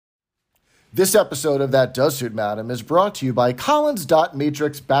This episode of That Does Suit Madam is brought to you by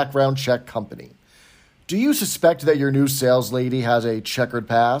Collins.Matrix Background Check Company. Do you suspect that your new sales lady has a checkered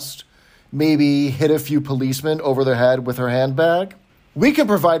past? Maybe hit a few policemen over their head with her handbag? We can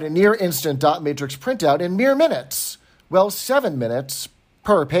provide a near-instant dot matrix printout in mere minutes. Well, 7 minutes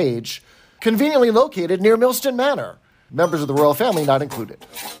per page, conveniently located near Millston Manor. Members of the royal family not included.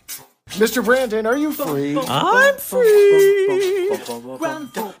 Mr. Brandon, are you free? I'm free.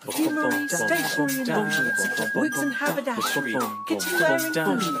 Ground floor, perfumery, stationery and motions, wigs and haberdashery, kitchenware and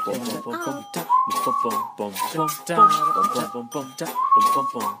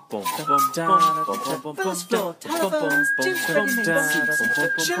First floor, telephones, juice ready-made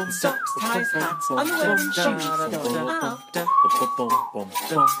suits, shirts, socks, ties, hats, underwear and shoes.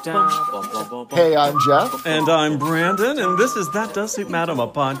 Hey, I'm Jeff. And I'm Brandon, and this is That Does Suit Madam, a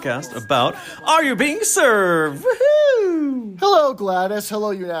podcast about Are You Being Served? Woohoo! Hello, Gladys.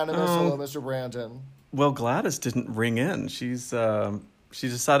 Hello, Unanimous. Hello, Mr. Brandon. Well, Gladys didn't ring in. She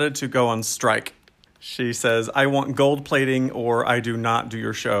decided to go on strike. She says, I want gold plating or I do not do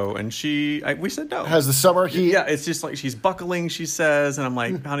your show. And we said no. Has the summer heat? Yeah, it's just like she's buckling, she says. And I'm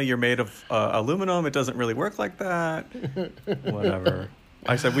like, honey, you're made of aluminum. It doesn't really work like that. Whatever.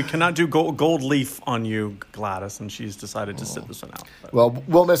 I said, we cannot do gold leaf on you, Gladys. And she's decided to sit this one out. But Well,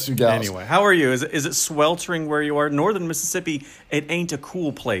 we'll miss you, gals. anyway, how are you? Is it sweltering where you are? Northern Mississippi, it ain't a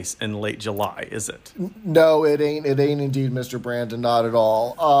cool place in late July, is it? No, it ain't. It ain't indeed, Mr. Brandon. Not at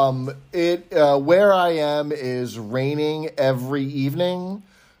all. Where I am is raining every evening,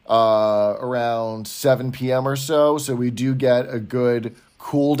 around 7 p.m. or so. So we do get a good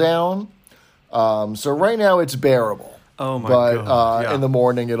cool down. So right now it's bearable. Oh my God! God! Yeah. In the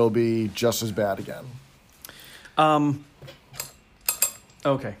morning it'll be just as bad again.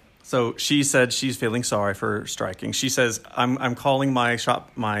 Okay. So she said she's feeling sorry for striking. She says, I'm calling my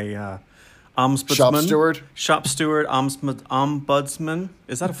ombudsman. Shop steward, ombudsman.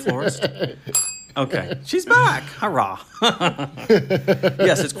 Is that a florist? Okay. She's back. Hurrah.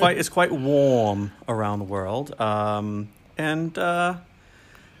 Yes, it's quite warm around the world.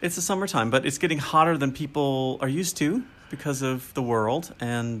 It's the summertime, but it's getting hotter than people are used to because of the world.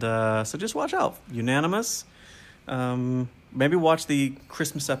 And so just watch out. Unanimous. Maybe watch the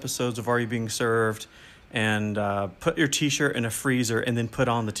Christmas episodes of Are You Being Served and put your T-shirt in a freezer and then put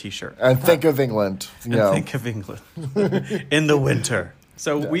on the T-shirt. And think of England. Think of England in the winter.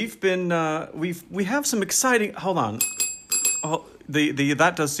 So we've been, we have some exciting, hold on. Oh, the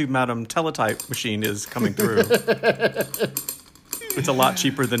That Does Suit Madam teletype machine is coming through. It's a lot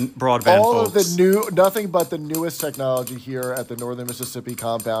cheaper than broadband, All folks. of nothing but the newest technology here at the Northern Mississippi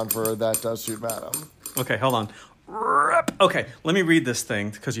compound for That Does Suit Madam. Okay, hold on. Rip. Okay, let me read this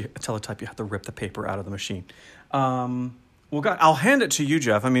thing because you teletype. You have to rip the paper out of the machine. I'll hand it to you,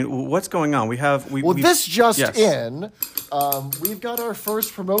 Jeff. I mean, what's going on? This just in. We've got our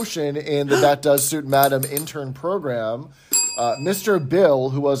first promotion in the That Does Suit Madam intern program. Mr.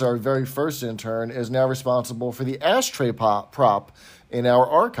 Bill, who was our very first intern, is now responsible for the ashtray prop in our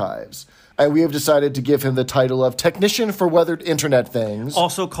archives. And we have decided to give him the title of Technician for Weathered Internet Things.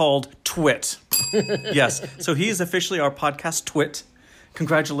 Also called Twit. Yes, so he is officially our podcast Twit.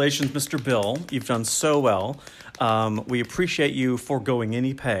 Congratulations, Mr. Bill. You've done so well. We appreciate you foregoing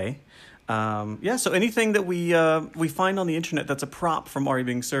any pay. So anything that we find on the internet that's a prop from Are You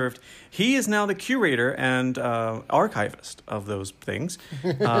Being Served, he is now the curator and archivist of those things.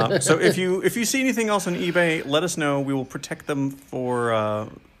 So if you see anything else on eBay, let us know. We will protect them for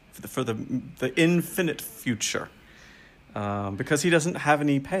the infinite future. Because he doesn't have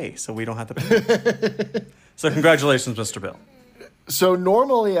any pay, so we don't have to pay. So congratulations, Mr. Bill. So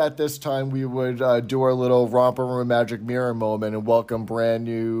normally at this time we would do our little Romper Room Magic Mirror moment and welcome brand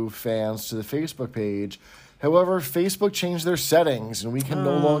new fans to the Facebook page. However, Facebook changed their settings and we can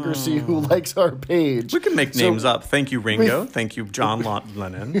no longer see who likes our page. We can make names up. Thank you, Ringo. Thank you, John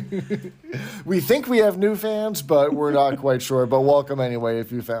Lennon. We think we have new fans, but we're not quite sure. But welcome anyway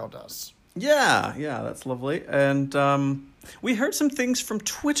if you found us. Yeah, that's lovely. And we heard some things from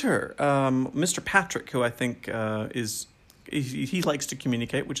Twitter. Mr. Patrick, who I think he likes to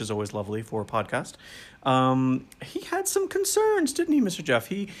communicate, which is always lovely for a podcast. He had some concerns, didn't he, Mr. Jeff?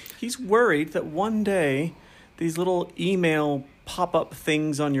 He's worried that one day these little email pop-up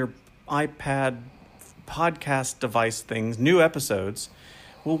things on your iPad podcast device things, new episodes,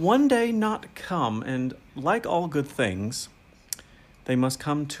 will one day not come. And like all good things, they must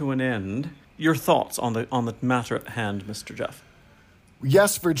come to an end. Your thoughts on the matter at hand, Mr. Jeff?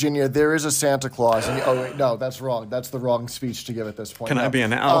 Yes, Virginia, there is a Santa Claus. Oh, wait, no, that's wrong. That's the wrong speech to give at this point. Can I be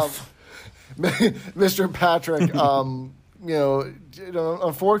an elf? Mr. Patrick,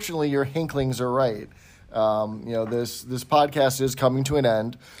 unfortunately, your hinklings are right. This podcast is coming to an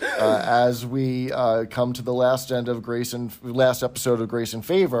end as we come to the last episode of Grace and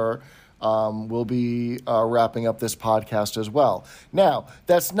Favor. We'll be wrapping up this podcast as well. Now,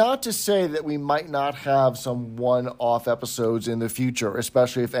 that's not to say that we might not have some one-off episodes in the future,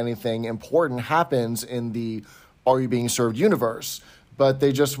 especially if anything important happens in the Are You Being Served universe. But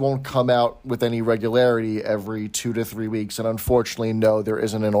they just won't come out with any regularity every 2 to 3 weeks. And unfortunately, no, there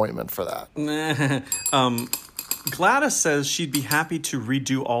isn't an ointment for that. Gladys says she'd be happy to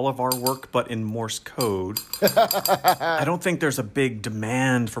redo all of our work, but in Morse code. I don't think there's a big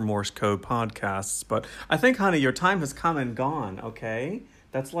demand for Morse code podcasts, but I think, honey, your time has come and gone, okay?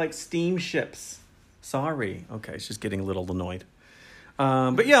 That's like steamships. Sorry. Okay, she's getting a little annoyed.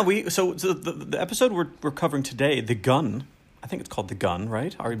 But yeah, the episode we're covering today, The Gun, I think it's called The Gun,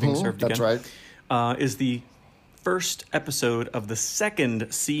 right? Are You Being Served Again? That's right. Is the first episode of the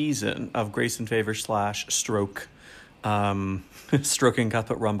second season of Grace and Favor / Stroke, Stroking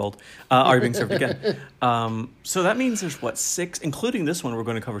Cuthbert Rumbold, Are You Being Served Again? So that means there's, 6, including this one we're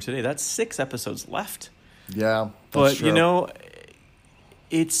going to cover today, that's 6 episodes left. Yeah, that's true.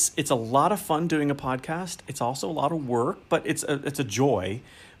 It's a lot of fun doing a podcast. It's also a lot of work, but it's a joy.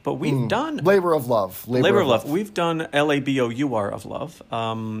 But we've done... Labor of love. Labor of love. We've done LABOUR of love.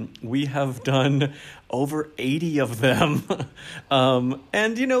 We have done over 80 of them. And,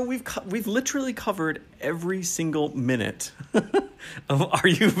 we've literally covered every single minute of Are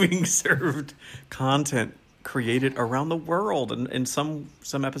You Being Served content created around the world. And some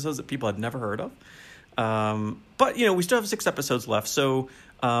episodes that people had never heard of. But, we still have 6 episodes left. So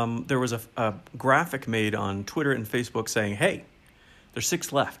there was a graphic made on Twitter and Facebook saying, hey, there's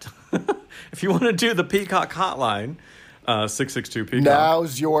 6 left. If you want to do the Peacock hotline, 662 Peacock.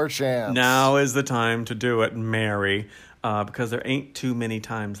 Now's your chance. Now is the time to do it, Mary, because there ain't too many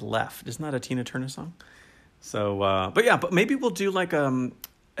times left. Isn't that a Tina Turner song? So, but maybe we'll do like a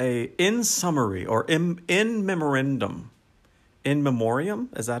in summary or in memorandum. In memoriam,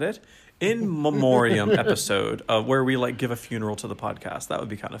 is that it? In memoriam episode where we give a funeral to the podcast. That would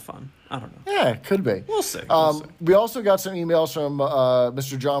be kind of fun. I don't know. Yeah, it could be. We'll see. We also got some emails from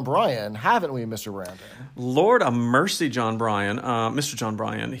Mr. John Bryan, haven't we, Mr. Brandon? Lord of mercy, John Bryan. Mr. John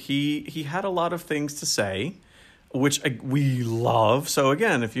Bryan. He had a lot of things to say, which we love. So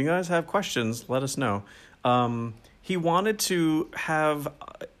again, if you guys have questions, let us know. He wanted to have.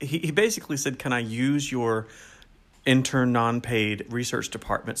 He basically said, "Can I use your intern non-paid research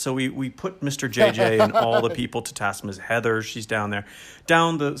department?" So we put Mr. JJ and all the people to task. Ms. Heather, she's down there,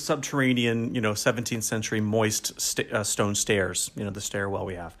 down the subterranean, 17th century moist stone stairs, the stairwell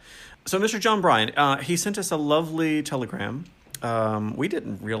we have. So Mr. John Bryan, he sent us a lovely telegram. We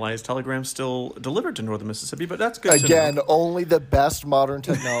didn't realize telegrams still delivered to northern Mississippi, but that's good. Again, only the best modern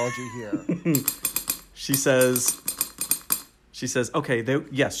technology here. She says, okay,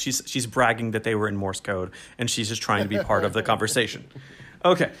 she's bragging that they were in Morse code, and she's just trying to be part of the conversation.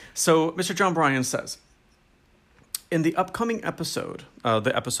 Okay, so Mr. John Bryan says, in the upcoming episode,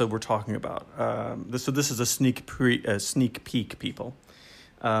 the episode we're talking about, this is a sneak peek, people.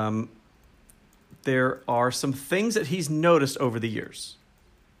 There are some things that he's noticed over the years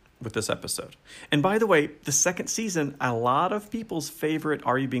with this episode. And by the way, the second season, a lot of people's favorite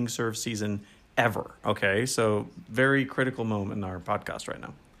Are You Being Served season ever. Okay, so very critical moment in our podcast right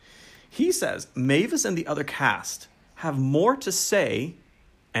now. He says Mavis and the other cast have more to say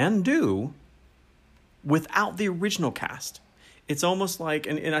and do without the original cast. It's almost like,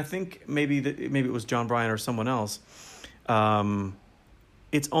 and I think maybe it was John Bryan or someone else.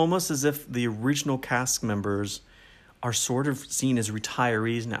 It's almost as if the original cast members are sort of seen as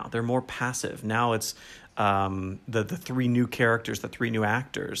retirees now. They're more passive now. It's the 3 new characters, the 3 new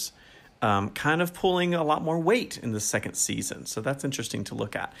actors. Kind of pulling a lot more weight in the second season. So that's interesting to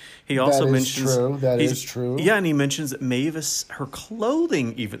look at. He also mentions... That is true. Yeah, and he mentions that Mavis, her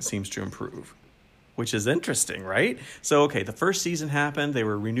clothing even seems to improve, which is interesting, right? So, okay, the first season happened. They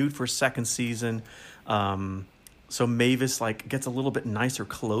were renewed for a second season. So Mavis, gets a little bit nicer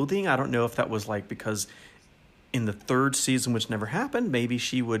clothing. I don't know if that was, because in the third season, which never happened, maybe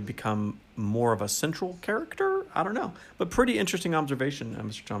she would become more of a central character. I don't know. But pretty interesting observation,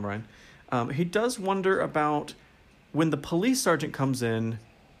 Mr. John Bryan. He does wonder about when the police sergeant comes in,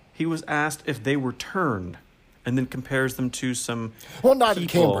 he was asked if they were turned and then compares them to some not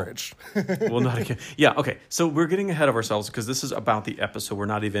people. at Cambridge. Not at Cambridge. Yeah, okay. So we're getting ahead of ourselves because this is about the episode. We're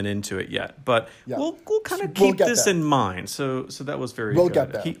not even into it yet. But we'll kind of keep this in mind. So that was very good.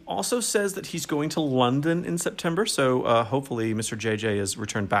 Get that. He also says that he's going to London in September. So hopefully Mr. JJ has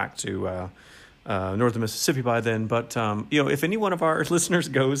returned back to northern Mississippi by then. But if any one of our listeners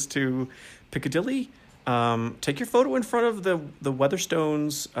goes to Piccadilly, take your photo in front of the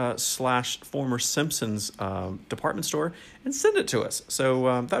Weatherstones / former Simpsons department store and send it to us. So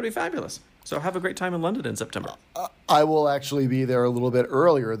that would be fabulous. So have a great time in London in September. I will actually be there a little bit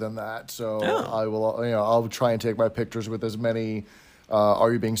earlier than that. So I will, I'll try and take my pictures with as many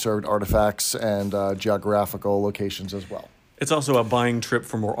Are You Being Served artifacts and geographical locations as well. It's also a buying trip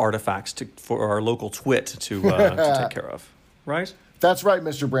for more artifacts for our local twit to take care of, right? That's right,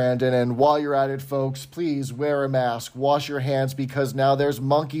 Mr. Brandon. And while you're at it, folks, please wear a mask, wash your hands, because now there's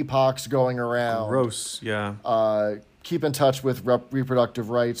monkeypox going around. Gross, yeah. Keep in touch with reproductive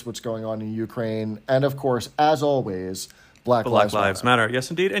rights, what's going on in Ukraine. And, of course, as always, Black Lives Matter.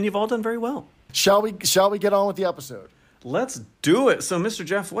 Yes, indeed. And you've all done very well. Shall we get on with the episode? Let's do it. So, Mr.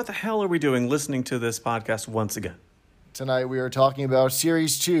 Jeff, what the hell are we doing listening to this podcast once again? Tonight we are talking about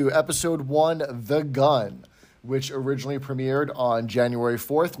Series 2, Episode 1, The Gun, which originally premiered on January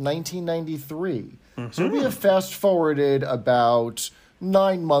 4th, 1993. So we have fast-forwarded about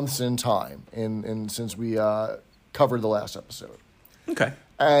 9 months in time since we covered the last episode. Okay.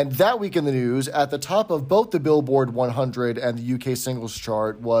 And that week in the news, at the top of both the Billboard 100 and the UK singles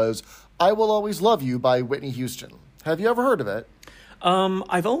chart was I Will Always Love You by Whitney Houston. Have you ever heard of it?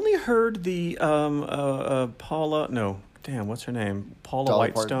 I've only heard the Paula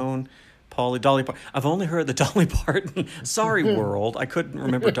Whitestone. Dolly Parton. I've only heard the Dolly Parton. Sorry, world. I couldn't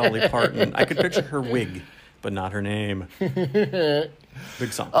remember Dolly Parton. I could picture her wig, but not her name.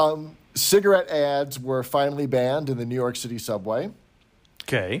 Big song. Cigarette ads were finally banned in the New York City subway.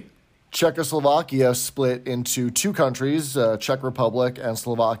 Okay. Czechoslovakia split into two countries, Czech Republic and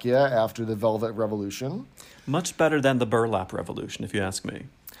Slovakia, after the Velvet Revolution. Much better than the Burlap Revolution, if you ask me.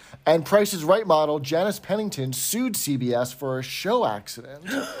 And Price is Right model Janice Pennington sued CBS for a show accident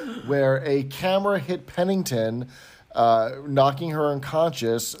where a camera hit Pennington, knocking her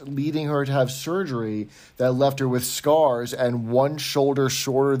unconscious, leading her to have surgery that left her with scars and one shoulder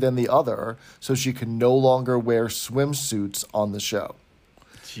shorter than the other, so she could no longer wear swimsuits on the show.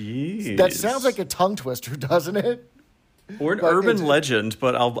 Jeez. That sounds like a tongue twister, doesn't it? Or an urban legend,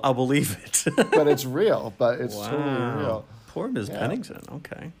 but I'll believe it. But it's real. But it's totally real. Poor Ms. Pennington.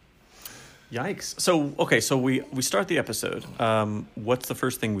 Okay. Yikes. So we start the episode. What's the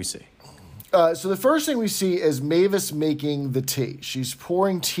first thing we see? So the first thing we see is Mavis making the tea. She's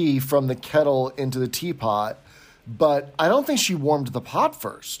pouring tea from the kettle into the teapot, but I don't think she warmed the pot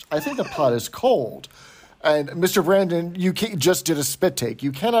first. I think the pot is cold. And Mr. Brandon, you just did a spit take.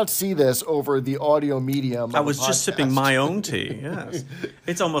 You cannot see this over the audio medium. I was just sipping my own tea, yes.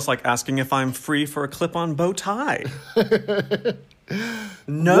 It's almost like asking if I'm free for a clip-on bow tie.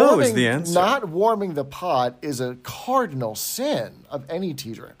 No is the answer. Not warming the pot is a cardinal sin of any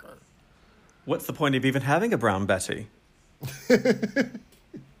tea drinker. What's the point of even having a Brown Betty?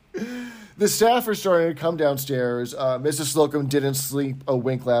 The staff are starting to come downstairs. Mrs. Slocum didn't sleep a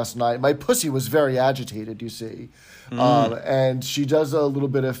wink last night. My pussy was very agitated, you see. And she does a little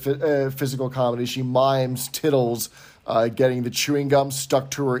bit of physical comedy. She mimes Tittles getting the chewing gum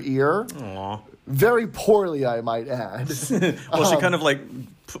stuck to her ear. Aww. Very poorly, I might add. Well, she kind of like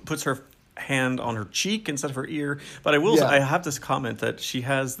puts her hand on her cheek instead of her ear. But I will say, I have this comment that she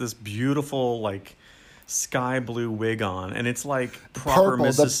has this beautiful like sky blue wig on, and it's like proper Purple,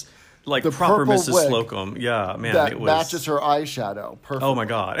 Mrs. Proper Mrs. Slocum. Yeah, man. That it was, matches her eyeshadow. Perfect. Oh my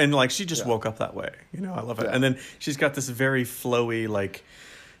God. And like she just woke up that way. I love it. Yeah. And then she's got this very flowy, like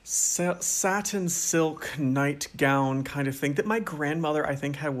satin silk nightgown kind of thing that my grandmother, I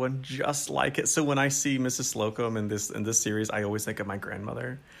think, had one just like it. So when I see Mrs. Slocum in this series, I always think of my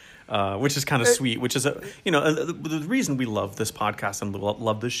grandmother. Which is kind of sweet, which is, the reason we love this podcast and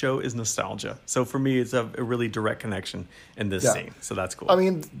love this show is nostalgia. So for me, it's a really direct connection in this scene. So that's cool. I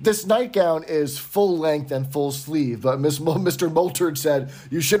mean, this nightgown is full length and full sleeve, but Mr. Moultard said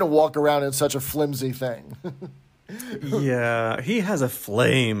you shouldn't walk around in such a flimsy thing. Yeah, he has a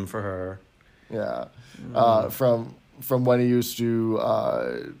flame for her. Yeah, from when he used to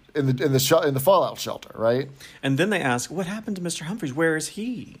in the Fallout shelter, right? And then they ask, "What happened to Mr. Humphries? Where is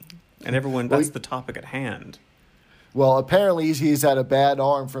he?" And everyone, that's the topic at hand. Well, apparently he's had a bad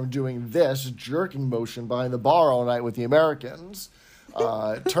arm from doing this jerking motion behind the bar all night with the Americans.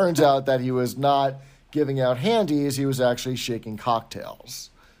 Turns out that he was not giving out handies; he was actually shaking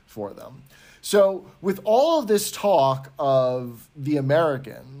cocktails for them. So, with all of this talk of the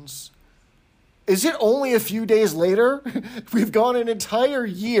Americans, is it only a few days later? We've gone an entire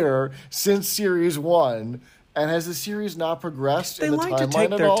year since Series 1, And has the series not progressed They in the like to timeline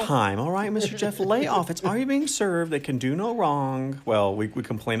take at their all? time, all right, Mr. Jeff? Lay off. It's already being served. They can do no wrong. Well, we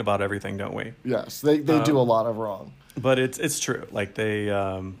complain about everything, don't we? Yes, they do a lot of wrong. But it's true. Like they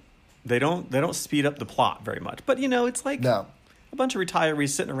don't speed up the plot very much. But it's like No. a bunch of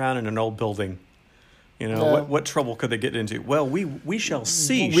retirees sitting around in an old building. No. What trouble could they get into? Well, we shall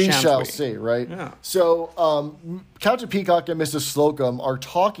see. We shan't shall we? see, right? Yeah. So, Captain Peacock and Mrs. Slocum are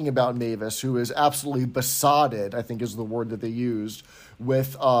talking about Mavis, who is absolutely besotted, I think is the word that they used,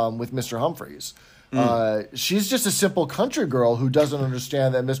 with Mr. Humphreys. She's just a simple country girl who doesn't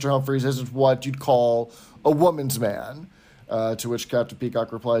understand that Mr. Humphreys isn't what you'd call a woman's man. To which Captain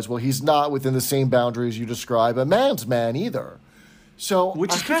Peacock replies, well, he's not within the same boundaries you describe a man's man either. So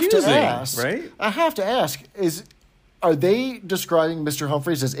Which is I have confusing, to ask, right? I have to ask, are they describing Mr.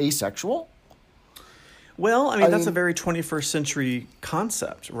 Humphreys as asexual? Well, I mean that's a very 21st century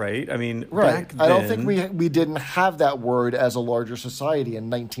concept, right? I mean, Right. back then, I don't think we didn't have that word as a larger society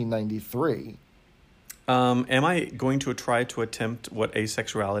in 1993. Am I going to try to attempt what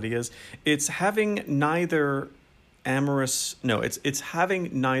asexuality is? It's having neither it's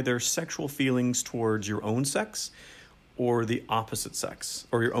having neither sexual feelings towards your own sex or the opposite sex,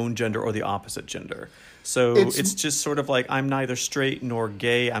 or your own gender or the opposite gender. So it's just sort of like, I'm neither straight nor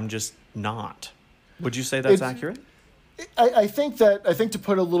gay, I'm just not. Would you say that's accurate? I think to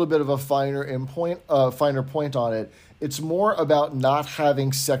put a little bit of a finer point on it, it's more about not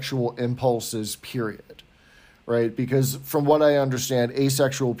having sexual impulses, period. Right? Because from what I understand, some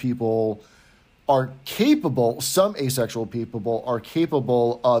asexual people are capable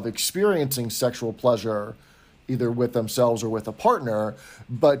of experiencing sexual pleasure either with themselves or with a partner,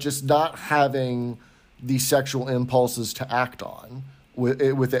 but just not having the sexual impulses to act on with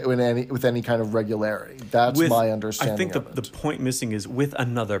any kind of regularity. That's my understanding. I think the point missing is with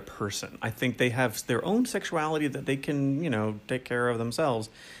another person. I think they have their own sexuality that they can, take care of themselves.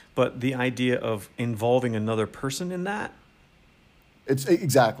 But the idea of involving another person in that, it's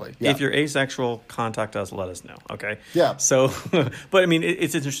exactly. Yeah. If you're asexual, contact us. Let us know. Okay. Yeah. So, but I mean,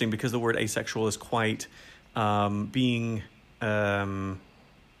 it's interesting because the word asexual is quite being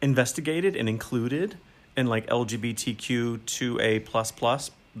investigated and included in like LGBTQ2A++,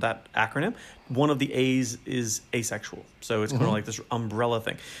 that acronym. One of the A's is asexual. So it's kind of like this umbrella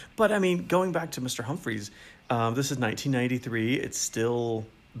thing. But I mean, going back to Mr. Humphreys, this is 1993. It's still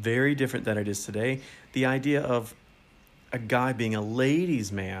very different than it is today. The idea of a guy being a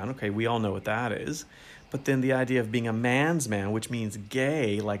ladies' man, okay, we all know what that is. But then the idea of being a man's man, which means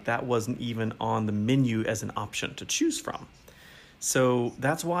gay, like that wasn't even on the menu as an option to choose from. So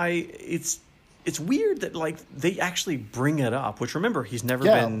that's why it's weird that like they actually bring it up, which remember, he's never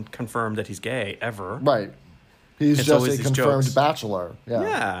been confirmed that he's gay ever. Right. He's just a confirmed bachelor. Yeah.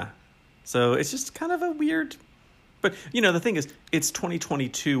 Yeah. So it's just kind of a weird. But, the thing is, it's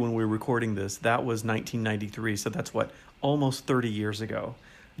 2022 when we're recording this. That was 1993. So that's what, almost 30 years ago.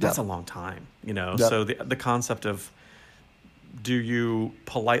 That's a long time, Yep. So the concept of, do you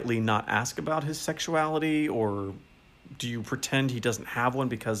politely not ask about his sexuality, or do you pretend he doesn't have one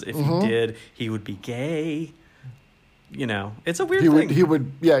because if he did, he would be gay? It's a weird thing.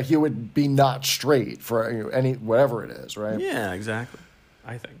 He would be not straight for any whatever it is, right? Yeah, exactly.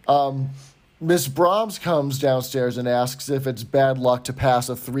 I think. Miss Brahms comes downstairs and asks if it's bad luck to pass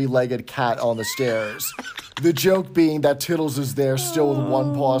a three-legged cat on the stairs. The joke being that Tittles is there still with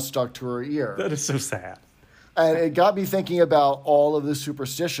one paw stuck to her ear. That is so sad. And it got me thinking about all of the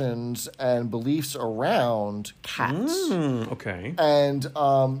superstitions and beliefs around cats. Okay. And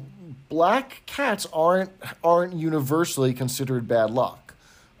black cats aren't universally considered bad luck.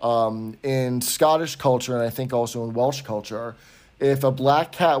 In Scottish culture, and I think also in Welsh culture, if a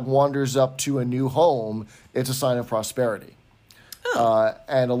black cat wanders up to a new home, it's a sign of prosperity.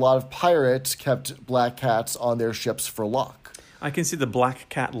 And a lot of pirates kept black cats on their ships for luck. I can see the Black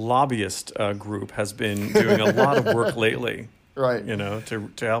Cat Lobbyist group has been doing a lot of work lately. Right. To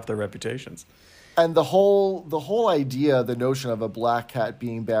help their reputations. And the whole idea, the notion of a black cat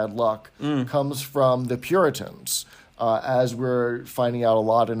being bad luck, comes from the Puritans. As we're finding out a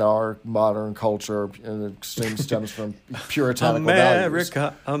lot in our modern culture, and it stems from puritanical values.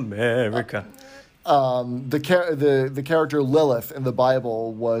 America. The character Lilith in the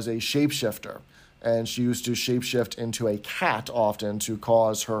Bible was a shapeshifter, and she used to shapeshift into a cat often to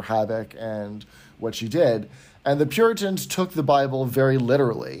cause her havoc and what she did. And the Puritans took the Bible very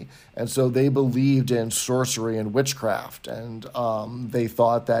literally, and so they believed in sorcery and witchcraft, and they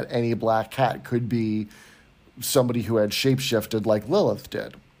thought that any black cat could be somebody who had shapeshifted like Lilith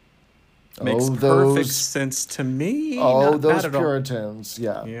did. Makes perfect sense to me. Oh, Not those bad at all. Puritans,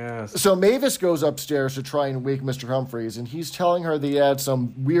 yeah. Yes. So Mavis goes upstairs to try and wake Mr. Humphreys, and he's telling her that he had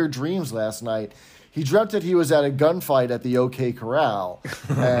some weird dreams last night. He dreamt that he was at a gunfight at the OK Corral,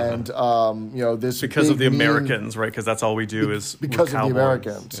 and this because of the big, mean- Americans, right? Because that's all we do is because we're of the cowboys.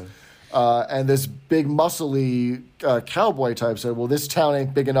 Americans. Yeah. And this big muscly cowboy type said, well, this town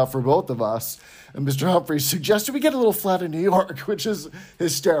ain't big enough for both of us. And Mr. Humphreys suggested we get a little flat in New York, which is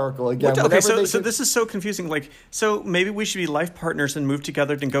hysterical. Again, Okay, so this is so confusing. Like, so maybe we should be life partners and move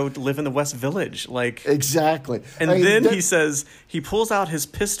together and go live in the West Village. Like, exactly. And then he says, he pulls out his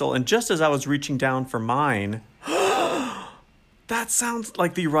pistol, and just as I was reaching down for mine, that sounds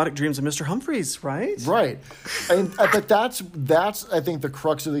like the erotic dreams of Mr. Humphreys, right? Right. But that's I think the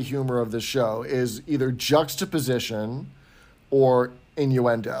crux of the humor of the show is either juxtaposition or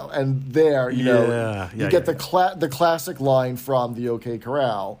innuendo. And there, you get the classic line from the OK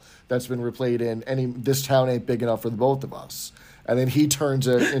Corral that's been replayed in this town ain't big enough for the both of us. And then he turns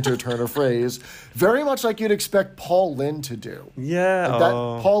it into a turn of phrase, very much like you'd expect Paul Lynde to do. Yeah.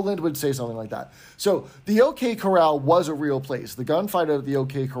 Paul Lynde would say something like that. So the OK Corral was a real place. The gunfight at the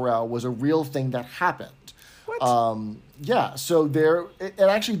OK Corral was a real thing that happened. What? Yeah, so it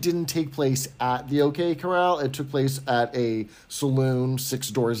actually didn't take place at the OK Corral. It took place at a saloon 6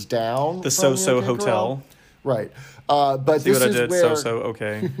 doors down. The from So-So OK Hotel. Corral. Right. But See this what I is did? where So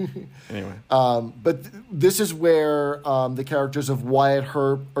okay. Anyway. this is where the characters of Wyatt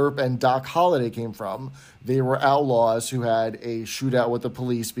Earp and Doc Holliday came from. They were outlaws who had a shootout with the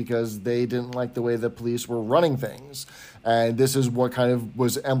police because they didn't like the way the police were running things. And this is what kind of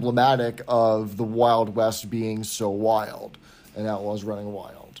was emblematic of the Wild West being so wild and outlaws running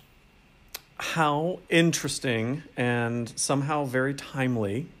wild. How interesting and somehow very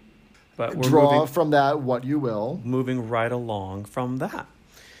timely. But we're Draw from that what you will. moving right along from that.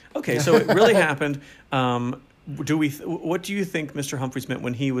 Okay, so it really happened. What do you think Mr. Humphreys meant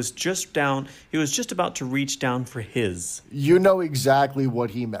when he was just down? He was just about to reach down for his. You know exactly what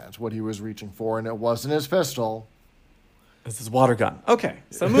he meant, what he was reaching for, and it wasn't his pistol. This is water gun. Okay,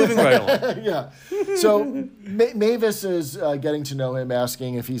 so moving right along. Yeah. So Mavis is getting to know him,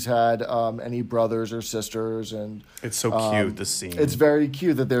 asking if he's had any brothers or sisters, and It's so cute, this scene. it's very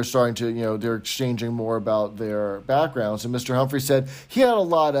cute that they're starting to, they're exchanging more about their backgrounds. And Mr. Humphrey said he had a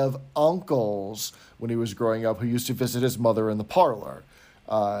lot of uncles when he was growing up who used to visit his mother in the parlor.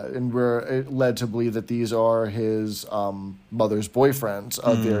 And we're led to believe that these are his mother's boyfriends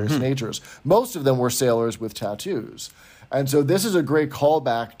of various natures. Most of them were sailors with tattoos. And so this is a great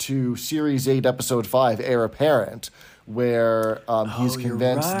callback to Series 8, Episode 5, Heir Apparent, where he's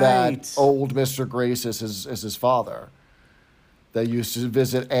convinced that old Mr. Grace is his father that used to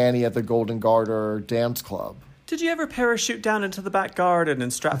visit Annie at the Golden Garter Dance Club. Did you ever parachute down into the back garden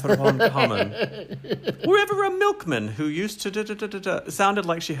in Stratford-upon-Common? Were you ever a milkman who used to... It sounded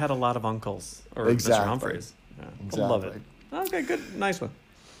like she had a lot of uncles. Or Exactly. Mr. Humphreys. Yeah, Exactly. I love it. Okay, good. Nice one.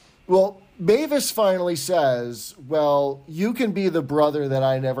 Well, Mavis finally says, well, you can be the brother that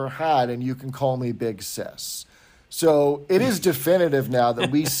I never had, and you can call me Big Sis. So it is definitive now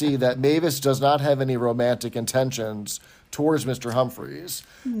that we see that Mavis does not have any romantic intentions towards Mr. Humphreys.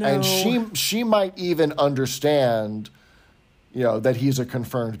 No. And she might even understand, that he's a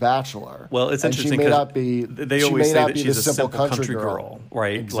confirmed bachelor. Well, it's and interesting she may because not be, they always may say not that be she's the a simple country girl,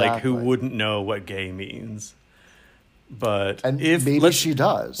 right? Exactly. Like, who wouldn't know what gay means? But And maybe she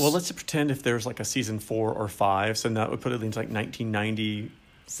does. Well, let's pretend if there's like a season 4 or 5, so that would put it into like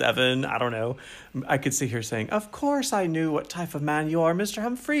 1997. I don't know. I could see her saying, "Of course, I knew what type of man you are, Mr.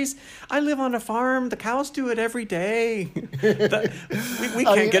 Humphreys. I live on a farm. The cows do it every day. we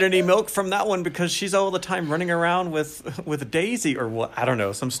can't get any milk from that one because she's all the time running around with Daisy or what? I don't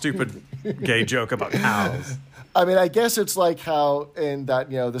know, some stupid gay joke about cows." I mean, I guess it's like how in that,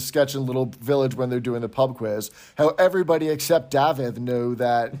 the sketch in Little Village when they're doing the pub quiz, how everybody except David knew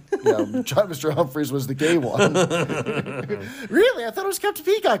that, Mr. Humphreys was the gay one. Really? I thought it was Captain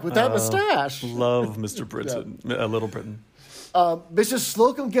Peacock with that mustache. Love Mr. Britain, Little Britain. Mrs.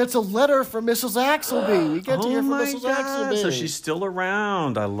 Slocum gets a letter from Mrs. Axelby. We get to hear from Mrs. Axelby. So she's still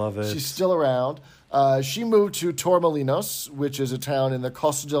around. I love it. She's still around. She moved to Torremolinos, which is a town in the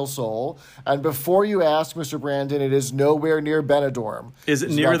Costa del Sol. And before you ask, Mr. Brandon, it is nowhere near Benidorm. Is it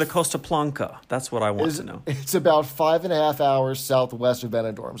near the Costa Blanca? That's what I want to know. It's about 5.5 hours southwest of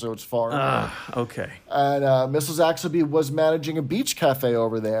Benidorm, so it's far away. Okay. And Mrs. Axelby was managing a beach cafe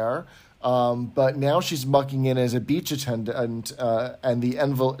over there, but now she's mucking in as a beach attendant,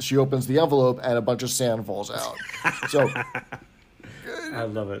 and she opens the envelope, and a bunch of sand falls out. So I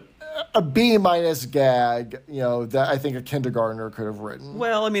love it. a B- gag, that I think a kindergartner could have written.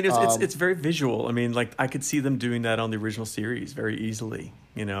 Well, I mean, it's very visual. I mean, like I could see them doing that on the original series very easily.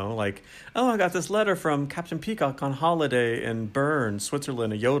 Like, oh, I got this letter from Captain Peacock on holiday in Bern,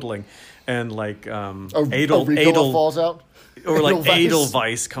 Switzerland, a yodeling, and like Ricola falls out, or like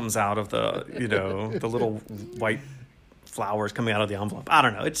Edelweiss comes out of the the little white flowers coming out of the envelope. I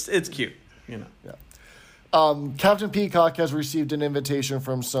don't know. It's cute. Yeah. Captain Peacock has received an invitation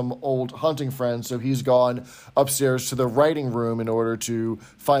from some old hunting friends, so he's gone upstairs to the writing room in order to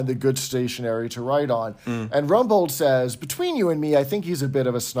find the good stationery to write on. And Rumbold says, between you and me, I think he's a bit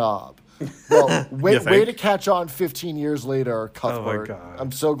of a snob. Well, way to catch on 15 years later, Cuthbert. Oh, my God.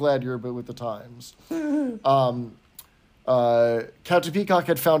 I'm so glad you're a bit with the times. Captain Peacock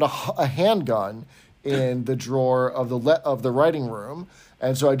had found a handgun in the drawer of the writing room.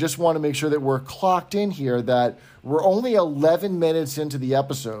 And so I just want to make sure that we're clocked in here that we're only 11 minutes into the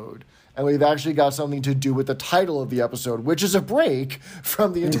episode, and we've actually got something to do with the title of the episode, which is a break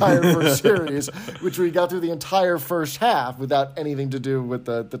from the entire first series, which we got through the entire first half without anything to do with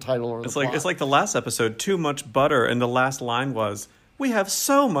the title or the plot. It's like the last episode, too much butter, and the last line was, we have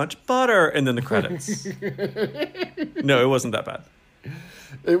so much butter, and then the credits. No, it wasn't that bad.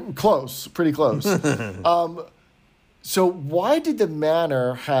 Pretty close. So why did the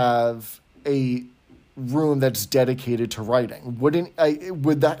manor have a room that's dedicated to writing?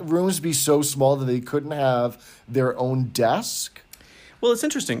 Would that rooms be so small that they couldn't have their own desk? Well, it's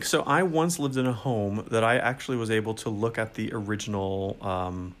interesting. So I once lived in a home that I actually was able to look at the original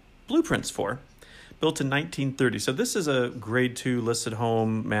blueprints for, built in 1930. So this is a grade 2 listed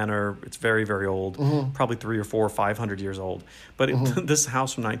home manor. It's very, very old, probably 300 or 400 or 500 years old. But this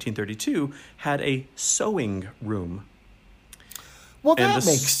house from 1932 had a sewing room. Well, that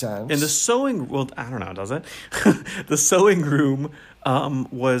makes sense. And the sewing, well, I don't know, does it? The sewing room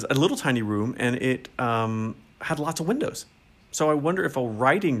was a little tiny room, and it had lots of windows. So I wonder if a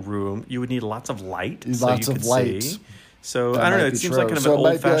writing room, you would need lots of light. Lots of light. See. So I don't know. It seems like kind of an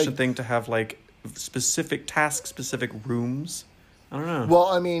old-fashioned thing to have like specific task-specific rooms. I don't know. Well,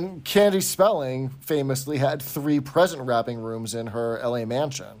 I mean, Candy Spelling famously had 3 present wrapping rooms in her LA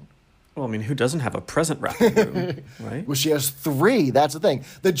mansion. Well, I mean, who doesn't have a present wrapping room, right? Well, she has 3. That's the thing.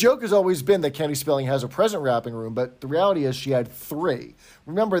 The joke has always been that Candy Spelling has a present wrapping room, but the reality is she had 3.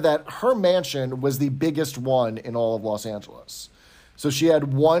 Remember that her mansion was the biggest one in all of Los Angeles. So she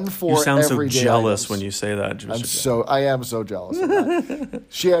had one for everyday You sound so jealous items. when you say that. I am so jealous of that.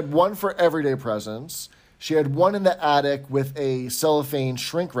 She had one for everyday presents. She had one in the attic with a cellophane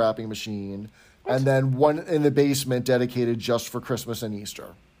shrink wrapping machine, and then one in the basement dedicated just for Christmas and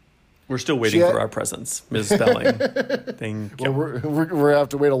Easter. We're still waiting for our presents, Ms. Spelling. Thank you. Well, we're going to have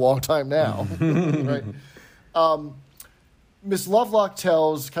to wait a long time now. Right? Miss Lovelock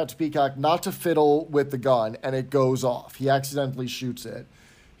tells Captain Peacock not to fiddle with the gun, and it goes off. He accidentally shoots it.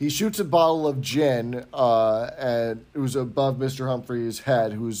 He shoots a bottle of gin, and it was above Mr. Humphrey's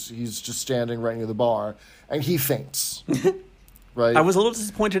head, he's just standing right near the bar, and he faints. Right? I was a little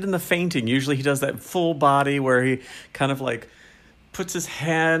disappointed in the fainting. Usually he does that full body where he kind of like puts his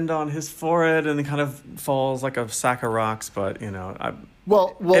hand on his forehead and then kind of falls like a sack of rocks. But,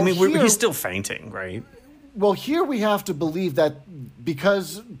 he's still fainting, right? Well, here we have to believe that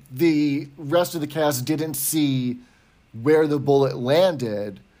because the rest of the cast didn't see where the bullet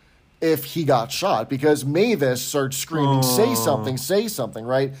landed, if he got shot, because Mavis starts screaming, say something,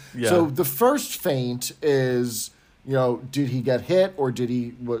 right? Yeah. So the first faint is, did he get hit or did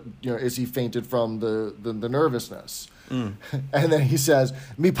he, is he fainted from the nervousness? And then he says,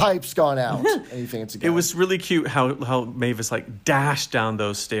 "Me pipe's gone out," and he faints again. It was really cute how Mavis like dashed down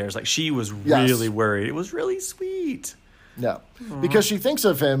those stairs. Like she was really worried. It was really sweet. Yeah, because she thinks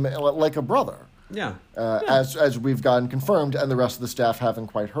of him like a brother. Yeah. As we've gotten confirmed, and the rest of the staff haven't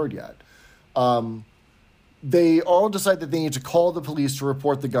quite heard yet. They all decide that they need to call the police to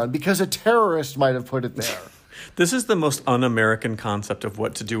report the gun because a terrorist might have put it there. This is the most un-American concept of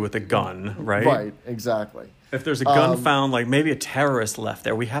what to do with a gun, right? Right, exactly. If there's a gun found, like maybe a terrorist left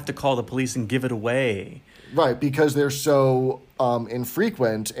there, we have to call the police and give it away. Right, because they're so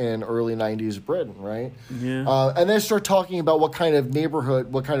infrequent in early 90s Britain, right? Yeah. And they start talking about what kind of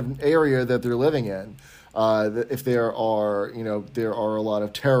neighborhood, what kind of area that they're living in. If there are a lot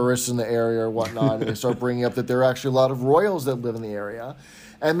of terrorists in the area or whatnot, and they start bringing up that there are actually a lot of royals that live in the area.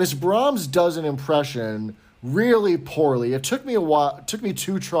 And Miss Brahms does an impression really poorly. It took me a while. It took me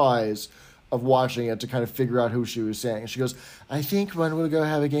 2 tries of watching it to kind of figure out who she was saying. She goes, "I think when we'll go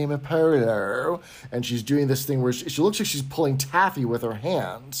have a game of polo," and she's doing this thing where she looks like she's pulling taffy with her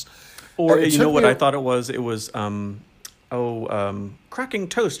hands. Or you know what I thought it was? It was cracking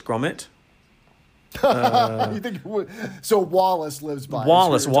toast, Gromit. You think it would, so Wallace lives by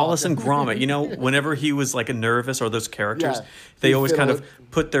Wallace and Gromit. Whenever he was like nervous, or those characters, they always kind of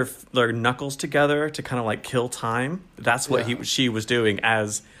put their knuckles together to kind of like kill time. That's what she was doing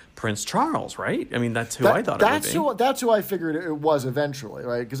as Prince Charles, right? I mean, that's who I thought it would be. That's who I figured it was eventually,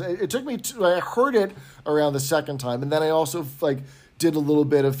 right? Because it took me. I heard it around the second time, and then I also did a little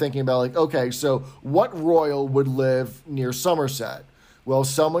bit of thinking about okay, so what royal would live near Somerset? Well,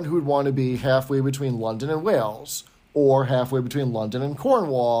 someone who'd want to be halfway between London and Wales, or halfway between London and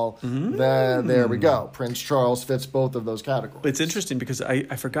Cornwall. Then there we go. Prince Charles fits both of those categories. It's interesting because I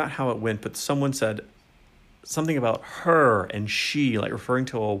forgot how it went, but someone said something about her and she, like referring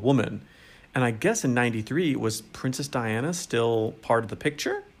to a woman. And I guess in 93, was Princess Diana still part of the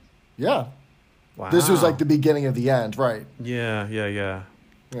picture? Yeah. Wow. This was like the beginning of the end, right? Yeah.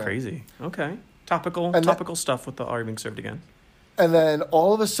 Crazy. Okay. Topical stuff with the are being served again. And then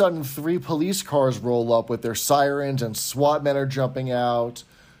all of a sudden, 3 police cars roll up with their sirens, and SWAT men are jumping out.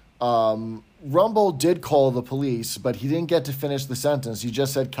 Rumble did call the police, but he didn't get to finish the sentence. He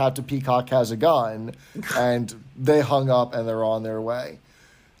just said Captain Peacock has a gun, and they hung up and they're on their way.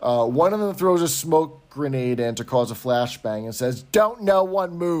 One of them throws a smoke grenade in to cause a flashbang and says, "Don't no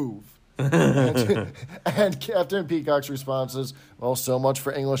one move." and Captain Peacock's response is, "Well, so much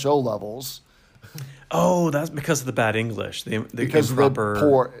for English O-levels." Oh, that's because of the bad English, the improper...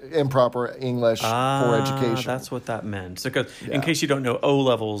 of the improper English for education. That's what that meant. So, in case you don't know,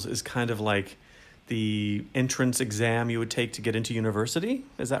 O-levels is kind of like the entrance exam you would take to get into university.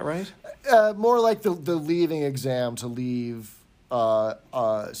 Is that right? More like the leaving exam to leave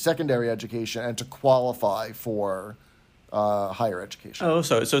secondary education and to qualify for higher education. Oh,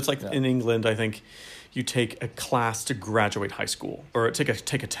 so it's like in England, I think you take a class to graduate high school, or take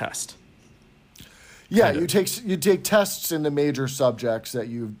a test. Yeah, you take tests in the major subjects that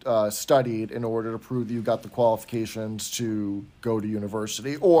you've studied in order to prove that you've got the qualifications to go to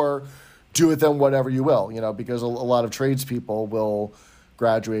university, or do it then whatever you will, because a lot of tradespeople will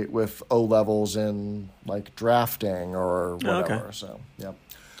graduate with O-levels in like drafting or whatever. Okay. So, yeah.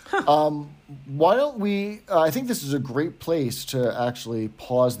 Why don't we, I think this is a great place to actually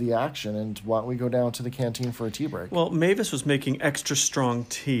pause the action, and why don't we go down to the canteen for a tea break? Well, Mavis was making extra strong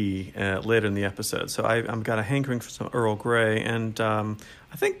tea later in the episode, so I've got a hankering for some Earl Grey, and I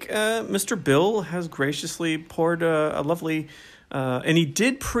think Mr. Bill has graciously poured a lovely, and he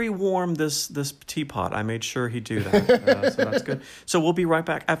did pre-warm this teapot. I made sure he do that, so that's good. So we'll be right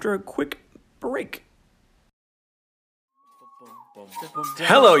back after a quick break.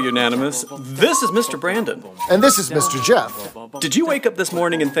 Hello, Unanimous. This is Mr. Brandon. And this is Mr. Jeff. Did you wake up this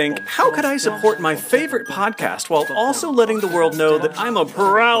morning and think, how could I support my favorite podcast while also letting the world know that I'm a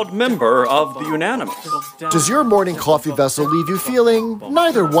proud member of the Unanimous? Does your morning coffee vessel leave you feeling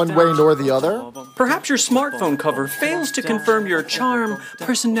neither one way nor the other? Perhaps your smartphone cover fails to confirm your charm,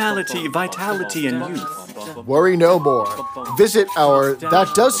 personality, vitality, and youth. Worry no more. Visit our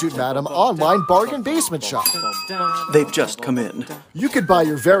That Does Suit Madam online bargain basement shop. They've just come in. You could buy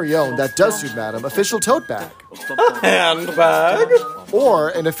your very own That Does Suit Madam official tote bag. A handbag? Or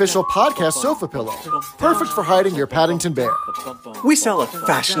an official podcast sofa pillow. Perfect for hiding your Paddington Bear. We sell a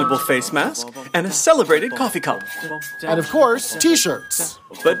fashionable face mask and a celebrated coffee cup. And of course, t-shirts.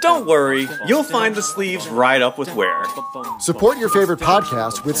 But don't worry, you'll find the sleeves right up with wear. Support your favorite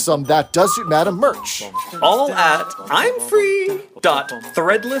podcast with some That Does Suit Madam merch. All at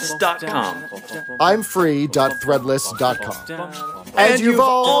imfree.threadless.com. imfree.threadless.com. And you've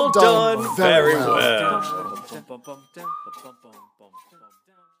all done very well.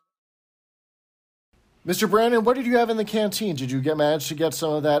 Mr. Brandon, what did you have in the canteen? Did you manage to get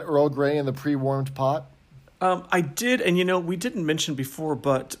some of that Earl Grey in the pre-warmed pot? I did, and we didn't mention before,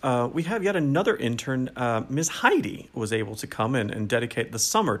 but we have yet another intern. Ms. Heidi was able to come in and dedicate the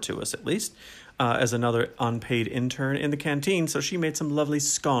summer to us, at least, as another unpaid intern in the canteen. So she made some lovely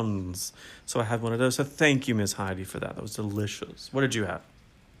scones. So I had one of those. So thank you, Ms. Heidi, for that. That was delicious. What did you have?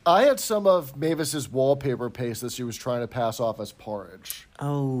 I had some of Mavis's wallpaper paste that she was trying to pass off as porridge.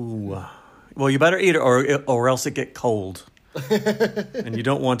 Oh, well, you better eat it, or else it get cold. And you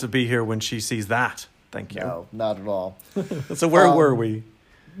don't want to be here when she sees that. Thank you. No, not at all. So where were we?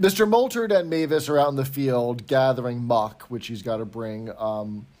 Mr. Moultrie and Mavis are out in the field gathering muck, which he's got to bring up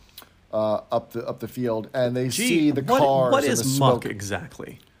the field, and they see the cars. What and is the smoke. muck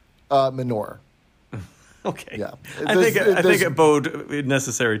exactly? Manure. Okay. Yeah. I think it bode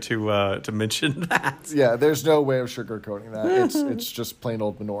necessary to mention that. Yeah, there's no way of sugarcoating that. It's just plain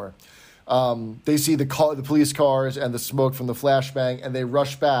old manure. They see the police cars and the smoke from the flashbang, and they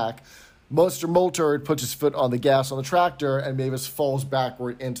rush back. Mr. Moultard puts his foot on the gas on the tractor, and Mavis falls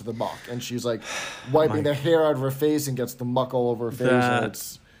backward into the muck. And she's like wiping the hair out of her face and gets the muck all over her face. And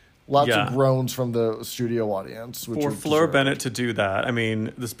it's lots of groans from the studio audience. For Fleur Bennett to do that, I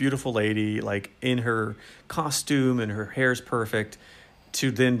mean, this beautiful lady, like in her costume and her hair's perfect,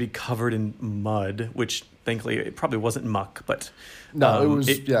 to then be covered in mud, which thankfully it probably wasn't muck, but no,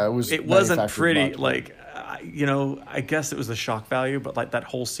 it wasn't pretty. Mud. Like, I guess it was the shock value, but like that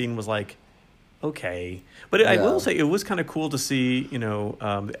whole scene was like, okay. But I will say it was kind of cool to see,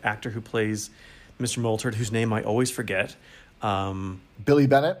 the actor who plays Mr. Moultard, whose name I always forget. Billy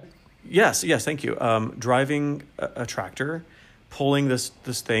Bennett? Yes, thank you. Driving a tractor, pulling this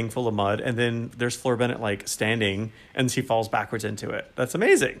thing full of mud, and then there's Fleur Bennett like standing, and she falls backwards into it. That's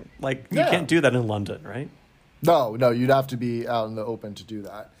amazing. Like, you can't do that in London, right? No, you'd have to be out in the open to do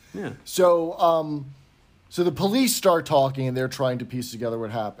that. Yeah. So the police start talking, and they're trying to piece together what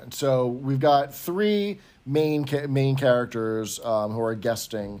happened. So we've got three main characters who are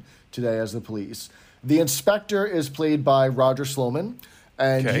guesting today as the police. The inspector is played by Roger Sloman,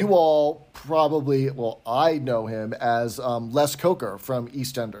 and you all probably, I know him as Les Coker from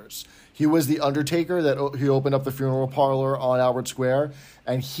EastEnders. He was the undertaker he opened up the funeral parlor on Albert Square,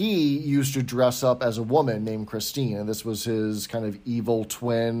 and he used to dress up as a woman named Christine, and this was his kind of evil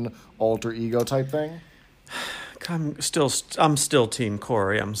twin alter ego type thing. I'm still Team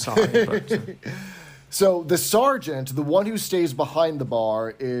Corey. I'm sorry. But... So the sergeant, the one who stays behind the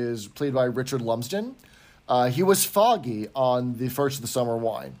bar, is played by Richard Lumsden. He was Foggy on the first of the Summer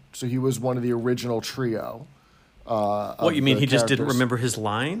Wine, so he was one of the original trio. What you mean? He just didn't remember his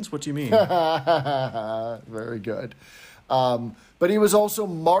lines? What do you mean? Very good. But he was also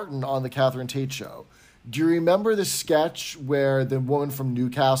Martin on the Catherine Tate Show. Do you remember the sketch where the woman from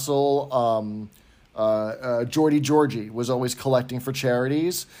Newcastle, Georgie, was always collecting for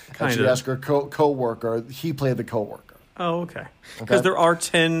charities? And she'd ask her co-worker. He played the co-worker. Oh, okay. Because there are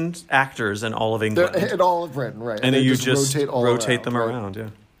 10 actors in all of England. In all of Britain, right. And you just rotate them around,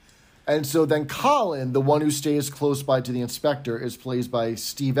 yeah. And so then Colin, the one who stays close by to the inspector, is played by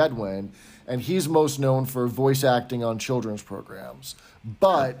Steve Edwin, and he's most known for voice acting on children's programs.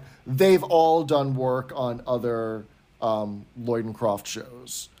 But they've all done work on other Lloyd and Croft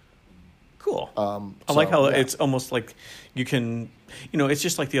shows. Cool. I like how it's almost like you can, it's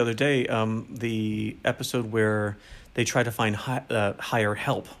just like the other day, the episode where they try to find hire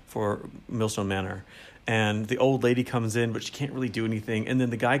help for Millstone Manor. And the old lady comes in, but she can't really do anything. And then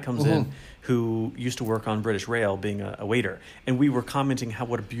the guy comes in who used to work on British Rail being a waiter. And we were commenting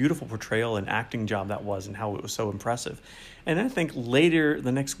what a beautiful portrayal and acting job that was and how it was so impressive. And I think later,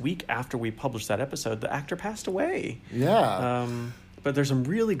 the next week after we published that episode, the actor passed away. Yeah. But there's some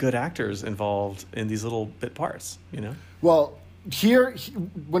really good actors involved in these little bit parts, Well, here,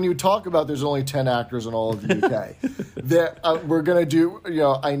 when you talk about there's only 10 actors in all of the UK, we're going to do,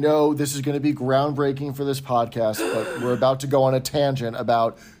 I know this is going to be groundbreaking for this podcast, but we're about to go on a tangent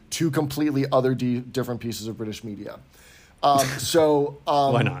about two completely other different pieces of British media. Why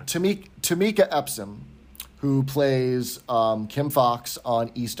not? Tamika Epsom, who plays Kim Fox on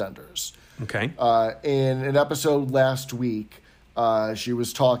EastEnders. Okay. In an episode last week, she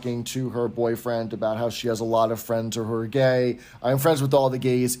was talking to her boyfriend about how she has a lot of friends who are gay. I'm friends with all the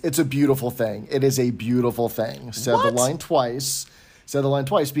gays. It's a beautiful thing. It is a beautiful thing. Said the line twice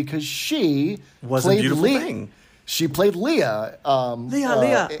because she was a beautiful thing. She played Leah.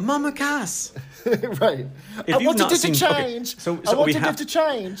 Leah, Mama Cass. Right. I wanted it to change. Okay, I wanted it to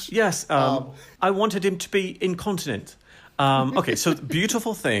change. Yes. I wanted him to be incontinent. Okay, so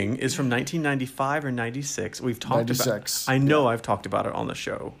Beautiful Thing is from 1995 or 96. We've talked 96. about. I know I've talked about it on the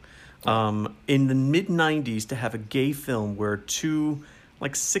show. In the mid 90s, to have a gay film where two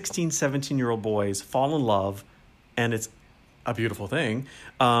 16, 17-year-old boys fall in love, and it's a beautiful thing.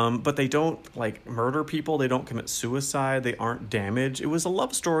 But they don't murder people. They don't commit suicide. They aren't damaged. It was a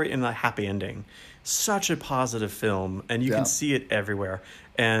love story and a happy ending. Such a positive film, and you can see it everywhere.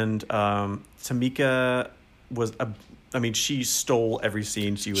 And Tamika was she stole every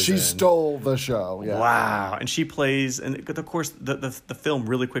scene she was in. She stole the show, yeah. Wow. And she plays, and of course, the film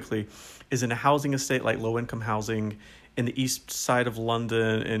really quickly is in a housing estate, low-income housing in the east side of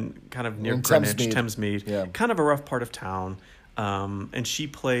London and kind of near Greenwich, Thamesmead. Yeah. Kind of a rough part of town. And she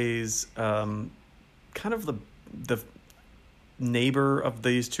plays kind of the neighbor of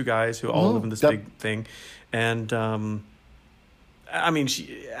these two guys who all live in this big thing. And... I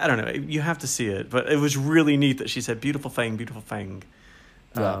don't know. You have to see it, but it was really neat that she said "beautiful thing, beautiful thing."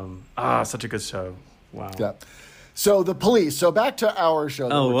 Yeah. Such a good show. Wow. Yeah. So the police. So back to our show.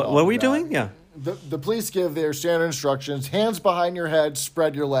 What are we doing? Yeah. The police give their standard instructions: hands behind your head,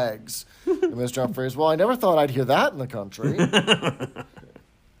 spread your legs. And Mr. Humphreys, well, I never thought I'd hear that in the country.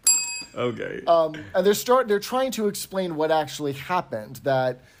 Okay. And they're trying to explain what actually happened.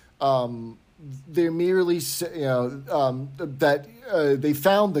 That they're merely, that they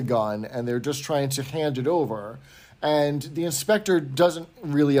found the gun and they're just trying to hand it over. And the inspector doesn't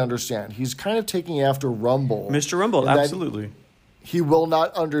really understand. He's kind of taking after Rumble. Mr. Rumble, absolutely. He will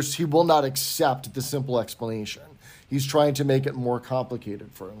not accept the simple explanation. He's trying to make it more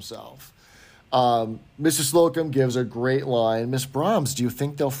complicated for himself. Mrs. Slocum gives a great line. Miss Brahms, do you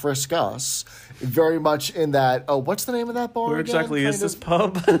think they'll frisk us? Very much in that, what's the name of that bar Where again? exactly is this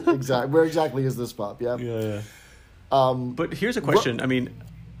pub? Exactly. Where exactly is this pub? Yeah. Yeah. But here's a question. I mean,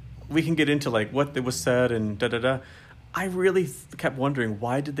 we can get into like what was said and da-da-da. I really kept wondering,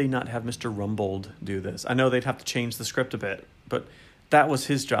 why did they not have Mr. Rumbold do this? I know they'd have to change the script a bit, but that was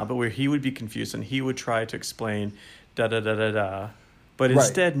his job, but where he would be confused and he would try to explain da-da-da-da-da. But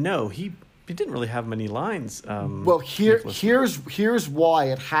instead, no, he didn't really have many lines. Well, here's why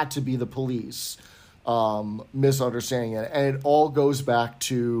it had to be the police misunderstanding it. And it all goes back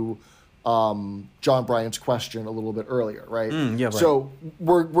to John Bryant's question a little bit earlier, right? Yeah, right. So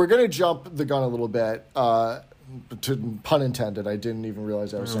we're going to jump the gun a little bit. Pun intended. I didn't even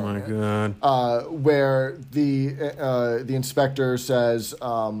realize I was saying it. Oh, my God. Where the inspector says, to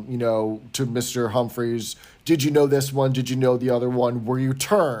Mr. Humphreys, did you know this one? Did you know the other one? Were you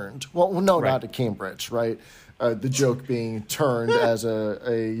turned? Well, no, Right. not at Cambridge, right? The joke being turned as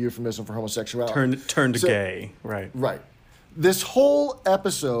a euphemism for homosexuality. Turned gay, right. Right. This whole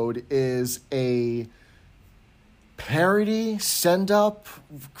episode is a parody, send-up,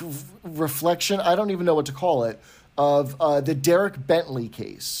 reflection, I don't even know what to call it, of the Derek Bentley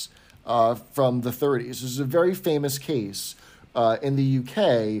case from the 30s. This is a very famous case in the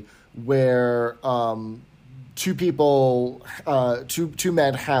UK where two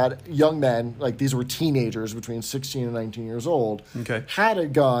men had, young men, like these were teenagers between 16 and 19 years old, had a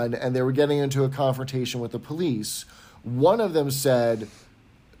gun and they were getting into a confrontation with the police. One of them said,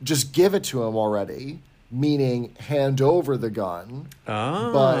 just give it to him already, meaning hand over the gun.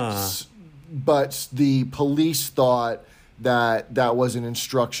 But the police thought that was an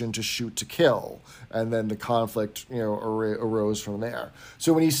instruction to shoot to kill. And then the conflict, arose from there.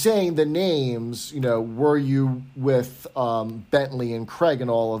 So when he's saying the names, were you with Bentley and Craig and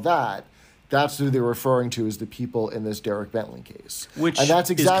all of that, that's who they're referring to as the people in this Derek Bentley case. Which is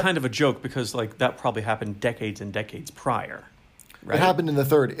kind of a joke because that probably happened decades and decades prior. Right? It happened in the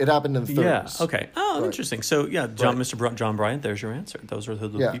 30s. Yeah. Okay. Oh, right. Interesting. So yeah, Mr. John Bryant. There's your answer. Those are who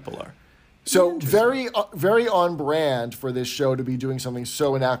the people are. So very, very on brand for this show to be doing something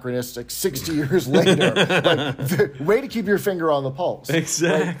so anachronistic 60 years later. Way to keep your finger on the pulse.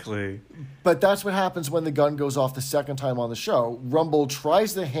 Exactly. Right? But that's what happens when the gun goes off the second time on the show. Rumble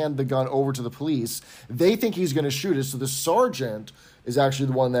tries to hand the gun over to the police. They think he's going to shoot it, so the sergeant is actually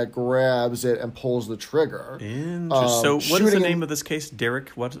the one that grabs it and pulls the trigger. Interesting. So what is the name of this case? Derek,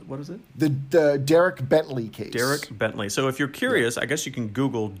 what is it? The Derek Bentley case. Derek Bentley. So if you're curious, I guess you can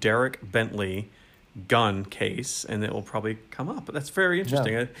Google Derek Bentley gun case, and it will probably come up. But that's very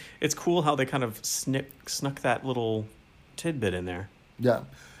interesting. Yeah. It's cool how they kind of snuck that little tidbit in there. Yeah.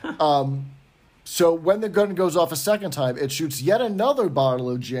 So when the gun goes off a second time, it shoots yet another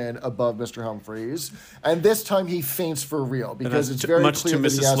bottle of gin above Mr. Humphreys, and this time he faints for real because it's very much clear to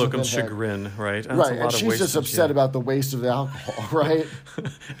that he Mrs. hasn't Slocum's been hit. chagrin, right? That's right, and she's just upset about the waste of the alcohol, right?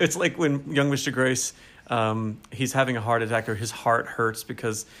 It's like when young Mr. Grace, he's having a heart attack or his heart hurts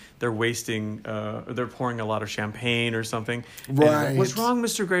because they're they're pouring a lot of champagne or something. Right. And, what's wrong,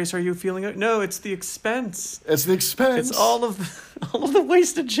 Mr. Grace? Are you feeling it? No, it's the expense. It's the expense. It's all of the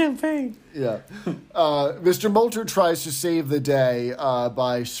wasted champagne. Yeah. Mr. Moulter tries to save the day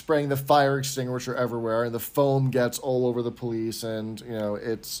by spraying the fire extinguisher everywhere, and the foam gets all over the police, and,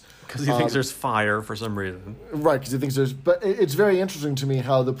 it's... Because he thinks there's fire for some reason. Right, because he thinks there's... But it's very interesting to me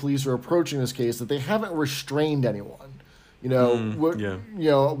how the police are approaching this case, that they haven't restrained anyone. When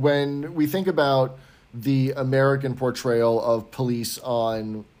we think about the American portrayal of police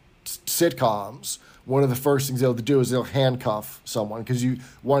on sitcoms, one of the first things they'll do is they'll handcuff someone because you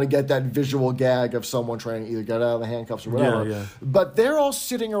want to get that visual gag of someone trying to either get out of the handcuffs or whatever. Yeah. But they're all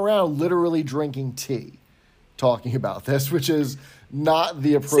sitting around literally drinking tea talking about this, which is not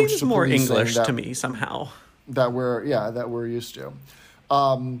the approach Seems to more policing English to me somehow. That we're used to.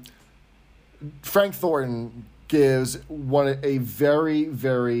 Frank Thornton gives a very,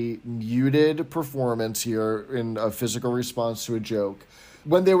 very muted performance here in a physical response to a joke.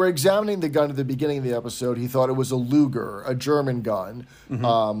 When they were examining the gun at the beginning of the episode, he thought it was a Luger, a German gun,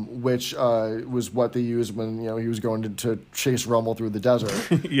 which was what they used when he was going to chase Rommel through the desert.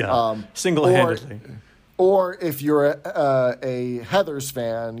 Single-handedly. Or if you're a Heathers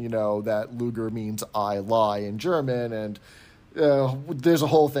fan, that Luger means I lie in German, and there's a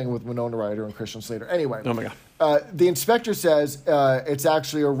whole thing with Winona Ryder and Christian Slater. Anyway. Oh, my God. The inspector says it's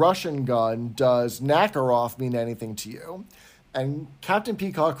actually a Russian gun. Does Nakarov mean anything to you? And Captain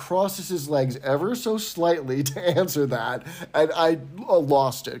Peacock crosses his legs ever so slightly to answer that. And I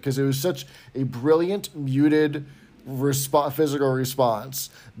lost it because it was such a brilliant, muted physical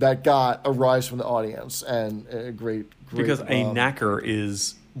response that got a rise from the audience. And a great because a knacker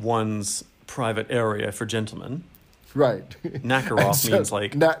is one's private area for gentlemen. Right. Nakarov means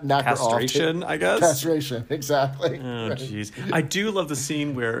like castration, I guess. Castration, exactly. Oh, jeez. I do love the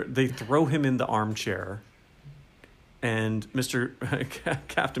scene where they throw him in the armchair and Mr.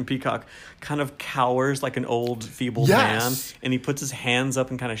 Captain Peacock kind of cowers like an old, feeble man, and he puts his hands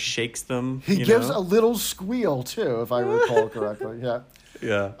up and kind of shakes them. He gives a little squeal, too, if I recall correctly. Yeah.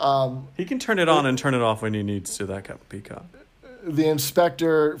 Yeah. He can turn it on and turn it off when he needs to, that Captain Peacock. The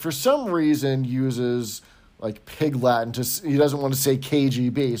inspector, for some reason, uses like pig Latin. He doesn't want to say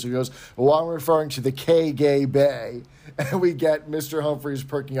KGB. So he goes, well, I'm referring to the KGB. And we get Mr. Humphreys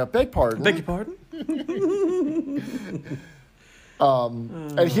perking up. Beg pardon? Beg your pardon?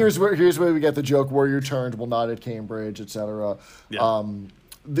 And here's where we get the joke, warrior turned, will not at Cambridge, etc. Yeah.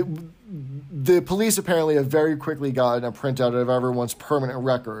 The police apparently have very quickly gotten a printout of everyone's permanent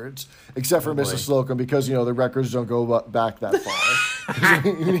records, except for Mrs. Slocum, because the records don't go back that far.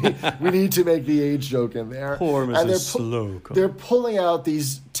 we need to make the age joke in there. Poor Mrs. Slocum. They're pulling out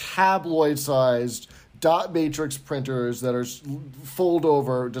these tabloid-sized dot matrix printers that are fold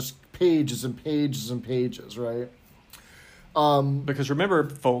over just pages and pages and pages, right? Because remember,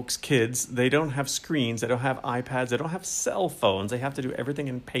 folks, kids, they don't have screens, they don't have iPads, they don't have cell phones. They have to do everything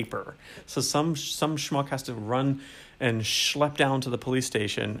in paper. So some schmuck has to run and schlep down to the police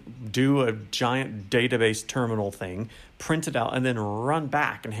station, do a giant database terminal thing, print it out, and then run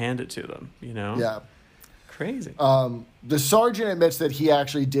back and hand it to them, Yeah. Crazy. The sergeant admits that he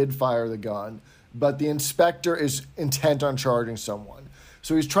actually did fire the gun, but the inspector is intent on charging someone.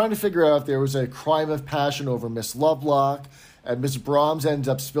 So he's trying to figure out if there was a crime of passion over Miss Lovelock, and Miss Brahms ends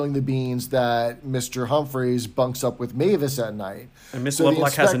up spilling the beans that Mr. Humphreys bunks up with Mavis at night. And Miss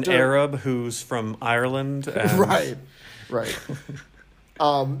Lovelock has an Arab who's from Ireland. And... Right.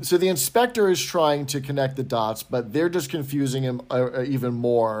 So the inspector is trying to connect the dots, but they're just confusing him even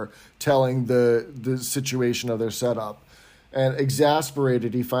more, telling the situation of their setup. And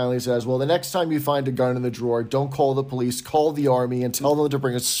exasperated, he finally says, well, the next time you find a gun in the drawer, don't call the police, call the army, and tell them to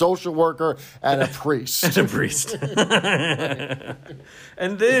bring a social worker and a priest. And a priest. And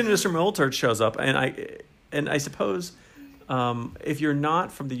then Mr. Moultrie shows up, and I suppose if you're not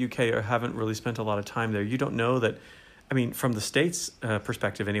from the UK or haven't really spent a lot of time there, you don't know that, from the States'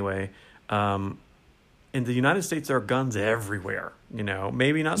 perspective anyway, in the United States, there are guns everywhere,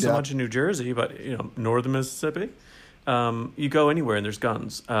 maybe not so much in New Jersey, but, northern Mississippi. You go anywhere and there's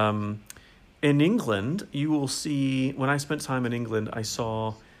guns. In England, you will see, when I spent time in England, I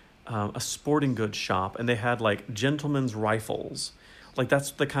saw a sporting goods shop, and they had like gentlemen's rifles. Like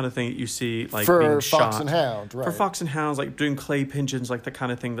that's the kind of thing that you see like for being Fox shot. And Hound, right. For Fox and Hounds, like doing clay pigeons, like the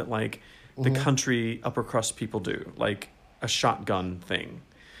kind of thing that like the country upper crust people do, like a shotgun thing.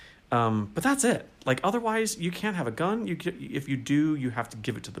 But that's it. Like otherwise, you can't have a gun. If you do, you have to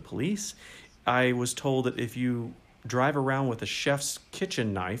give it to the police. I was told that if you drive around with a chef's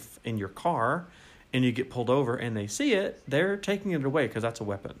kitchen knife in your car and you get pulled over and they see it, they're taking it away because that's a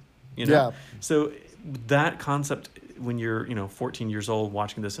weapon. Yeah. So that concept, when you're 14 years old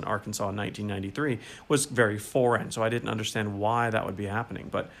watching this in Arkansas in 1993, was very foreign. So I didn't understand why that would be happening.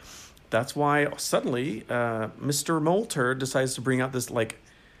 But that's why suddenly Mr. Moulter decides to bring out this like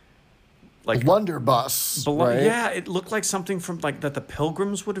blunderbuss, right? Yeah, it looked like something from like that the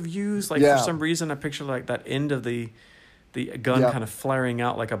Pilgrims would have used. For some reason, I picture like that end of the gun kind of flaring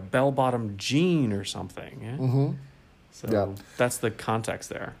out like a bell-bottom jean or something. Yeah. Mm-hmm. So that's the context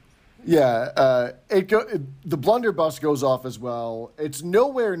there. Yeah, the blunderbuss goes off as well. It's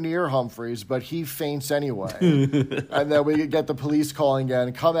nowhere near Humphreys, but he faints anyway. And then we get the police calling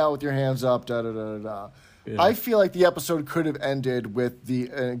in, come out with your hands up, da-da-da-da-da. Yeah. I feel like the episode could have ended with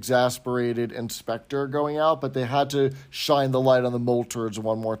the exasperated inspector going out, but they had to shine the light on the Moulters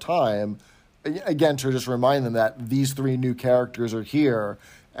one more time, again, to just remind them that these three new characters are here,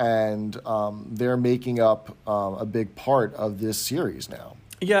 and they're making up a big part of this series now.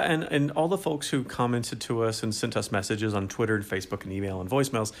 Yeah, and all the folks who commented to us and sent us messages on Twitter and Facebook and email and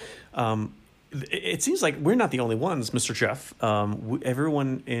voicemails, it seems like we're not the only ones, Mr. Jeff.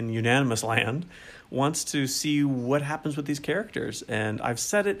 Everyone in unanimous land wants to see what happens with these characters. And I've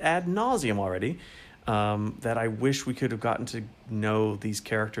said it ad nauseum already, that I wish we could have gotten to know these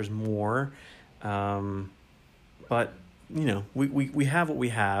characters more. But, we have what we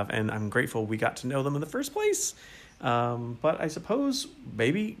have, and I'm grateful we got to know them in the first place. But I suppose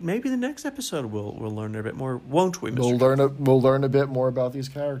maybe the next episode we'll learn a bit more, won't we, Mr. We'll learn a bit more about these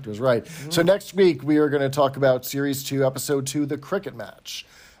characters, right? Mm-hmm. So next week we are going to talk about Series 2, Episode 2, The Cricket Match.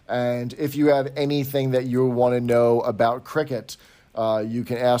 And if you have anything that you want to know about cricket, you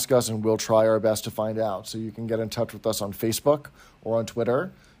can ask us and we'll try our best to find out. So you can get in touch with us on Facebook or on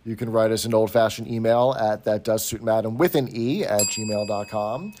Twitter. You can write us an old-fashioned email at thatdoessuitmadam with an E at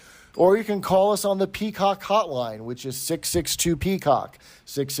gmail.com. Or you can call us on the Peacock hotline, which is 662-PEACOCK,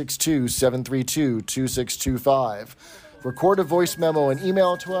 662-732-2625. Record a voice memo and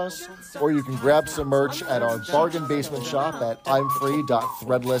email it to us, or you can grab some merch at our bargain basement shop at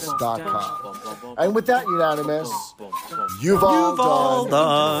imfree.threadless.com. And with that, unanimous, you've all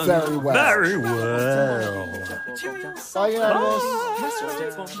done very well. Very well. Bye, unanimous.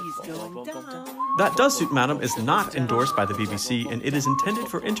 That Does Suit Madam is not endorsed by the BBC, and it is intended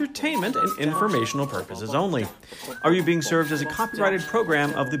for entertainment and informational purposes only. Are You Being Served as a copyrighted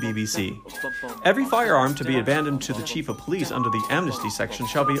program of the BBC. Every firearm to be abandoned to the Chief of Police under the amnesty section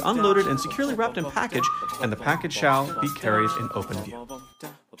shall be unloaded and securely wrapped in package, and the package shall be carried in open view.